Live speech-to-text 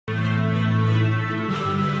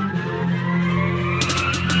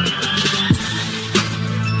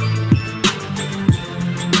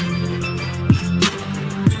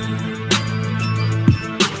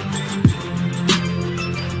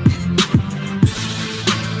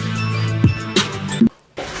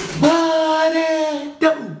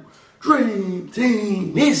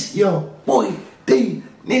team, it's your boy D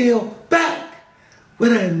Neal back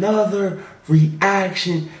with another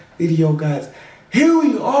reaction video, guys. Here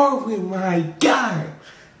we are with my guy.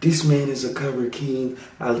 This man is a cover king.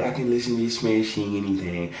 I can listen to this man sing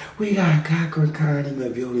anything. We got Cakra Khan in the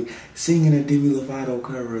building singing a Demi Lovato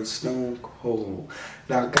cover of Stone Cold.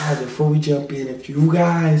 Now, guys, before we jump in, if you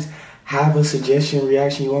guys have a suggestion,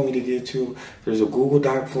 reaction you want me to get to, there's a Google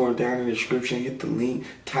Doc form down in the description. Hit the link,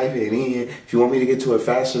 type it in. If you want me to get to it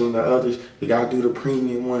faster than the others, you gotta do the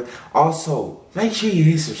premium one. Also, make sure you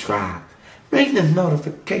hit subscribe. Ring the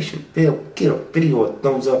notification bell, get a video a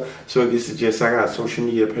thumbs up so it gets suggested. I got social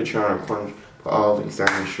media, Patreon, for all links down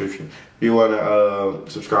in the description. If you wanna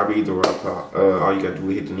subscribe either way, all you gotta do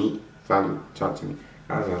is hit the link, follow me, talk to me.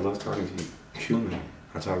 Guys, I love talking to you. Shoot me,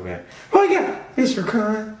 I'll talk back. Oh yeah, Mr.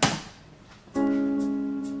 Khan.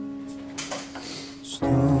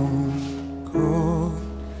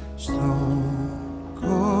 Stone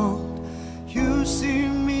cold, you see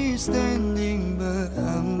me standing, but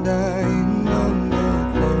I'm dying on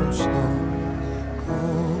the floor.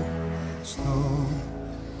 Stone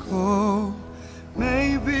cold,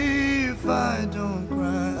 maybe if I don't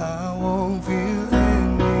cry, I won't feel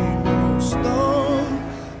anymore. Stone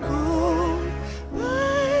cold,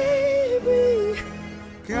 baby,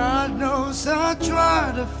 God knows I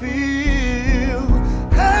try to feel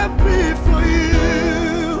happy for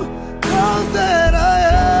you, all that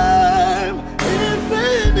I am,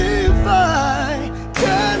 even if I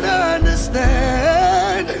can't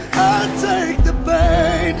understand. I'll take the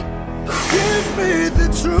pain, give me the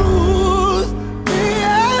truth, me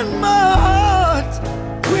and my heart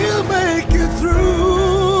will make it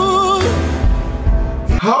through.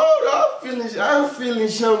 Hold up, I'm feeling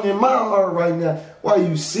something in my heart right now. Why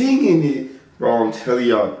you singing it? Bro, I'm telling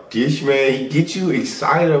y'all, this man, he gets you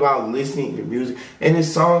excited about listening to music. And the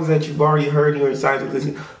songs that you've already heard, you're excited to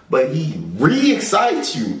listen, but he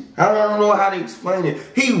re-excites you. I don't know how to explain it.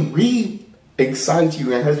 He re-excites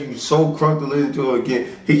you and has you so crunk to listen to it again.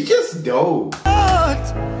 He's just dope.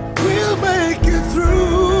 We'll make it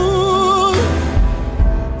through.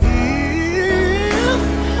 If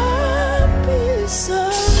happy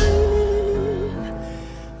side,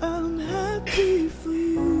 I'm happy for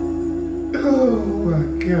you. Oh my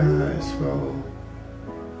gosh, bro.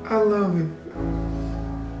 I love it.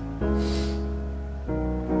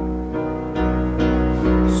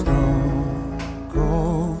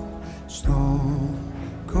 Stone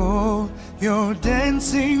cold, you're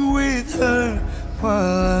dancing with her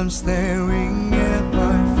while I'm staring at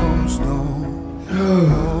my phone.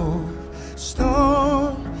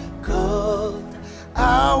 Stone cold,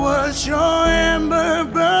 I was your amber,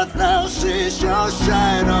 but now she's your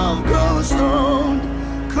shadow. Go stone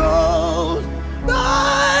cold,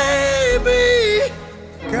 baby,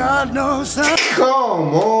 God knows I'm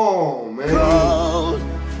Come on, man. cold,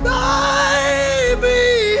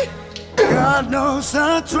 baby, God knows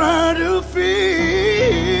I try to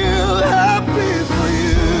feel happy for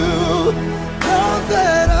you, all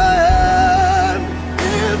that I am,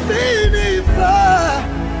 even if I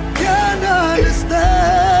can't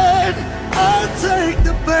understand. I'll take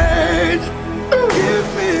the pain, give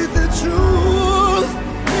me the truth,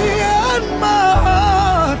 me and my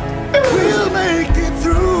heart will make it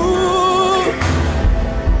through.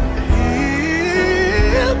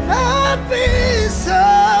 If happy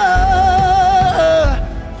side,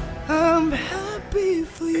 I'm happy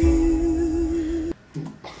for you.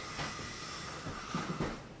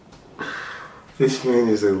 This man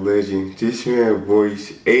is a legend. This man's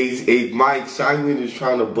voice, my excitement is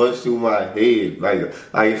trying to bust through my head. Like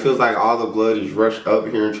it feels like all the blood is rushed up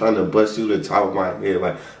here and trying to bust through the top of my head.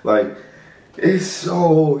 Like he's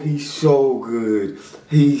so good.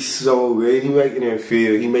 He's so good. He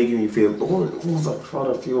making me feel, Lord, I'm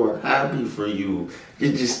trying to feel happy for you.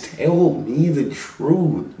 You just tell me the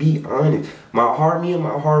truth. Be honest. Me and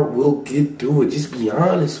my heart will get through it. Just be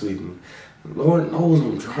honest with me. Lord knows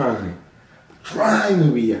I'm trying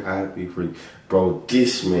to be happy for you. Bro,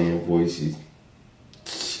 this man's voice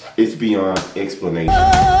it's beyond explanation.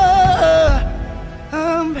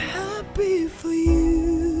 I'm happy for you.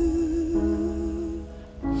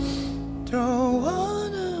 Don't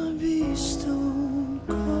wanna be stone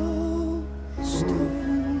cold,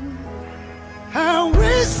 stone. I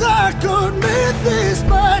wish I could make this,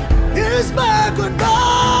 but here's my goodbye.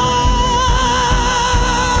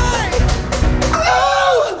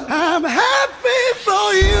 Oh, I'm happy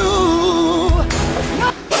for you.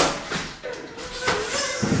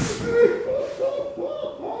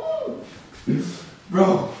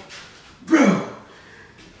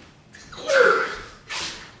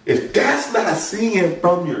 singing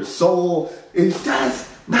from your soul, if that's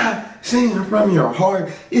not singing from your heart,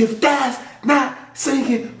 if that's not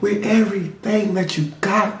singing with everything that you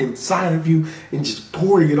got inside of you and just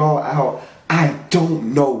pouring it all out, I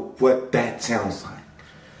don't know what that sounds like.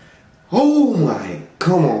 Oh my,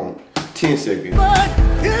 come on, 10 seconds. But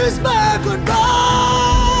here's my goodbye.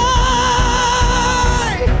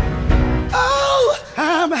 Oh,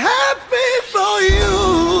 I'm happy for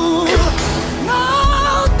you.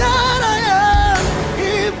 Now that I am,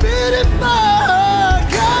 even if I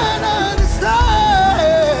can't understand.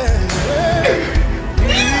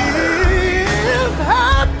 If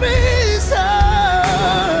happy is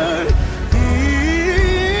hard,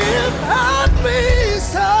 if happy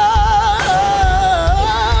is hard,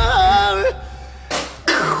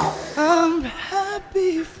 I'm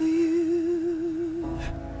happy for you.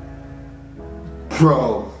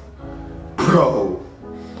 Bro,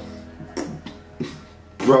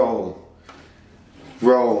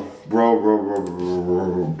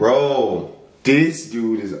 this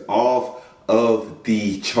dude is off of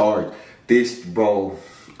the chart. Bro,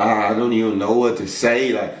 I don't even know what to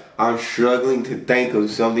say. Like, I'm struggling to think of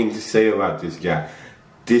something to say about this guy.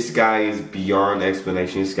 This guy is beyond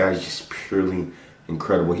explanation. This guy is just purely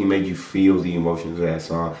incredible. He made you feel the emotions of that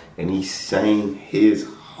song, and he sang his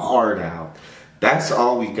heart out. That's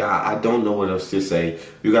all we got. I don't know what else to say.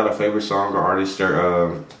 You got a favorite song or artist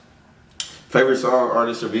or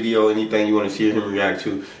video, anything you want to see him react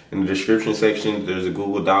to, in the description section, there's a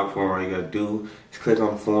Google Doc form. All you gotta do is click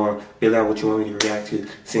on the form, fill out what you want me to react to,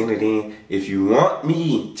 send it in. If you want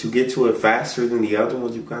me to get to it faster than the other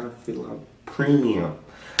ones, you gotta fill out premium.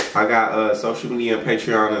 I got social media and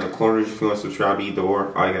Patreon in the corners if you want to subscribe either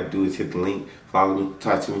or. All you gotta do is hit the link, follow me,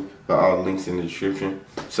 talk to me. Got all the links in the description.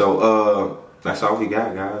 So that's all we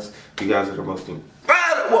got, guys. You guys are the most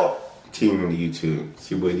incredible team on the YouTube.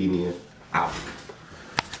 It's your boy DTN out.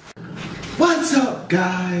 What's up,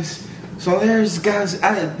 guys? So there's guys.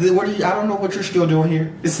 I don't know what you're still doing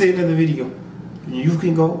here. It's the end of the video. You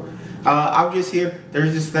can go. I'm just here.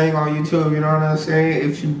 There's this thing on YouTube. You know what I'm saying?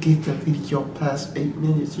 If you get the video past 8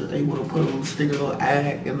 minutes, you're able to put a little sticker, a little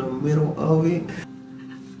ad in the middle of it.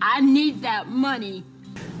 I need that money.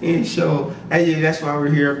 And so, hey, that's why we're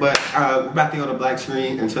here. But we're about to go to black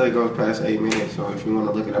screen until it goes past 8 minutes. So if you want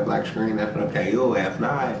to look at that black screen, that's okay. If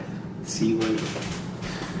not, see you later.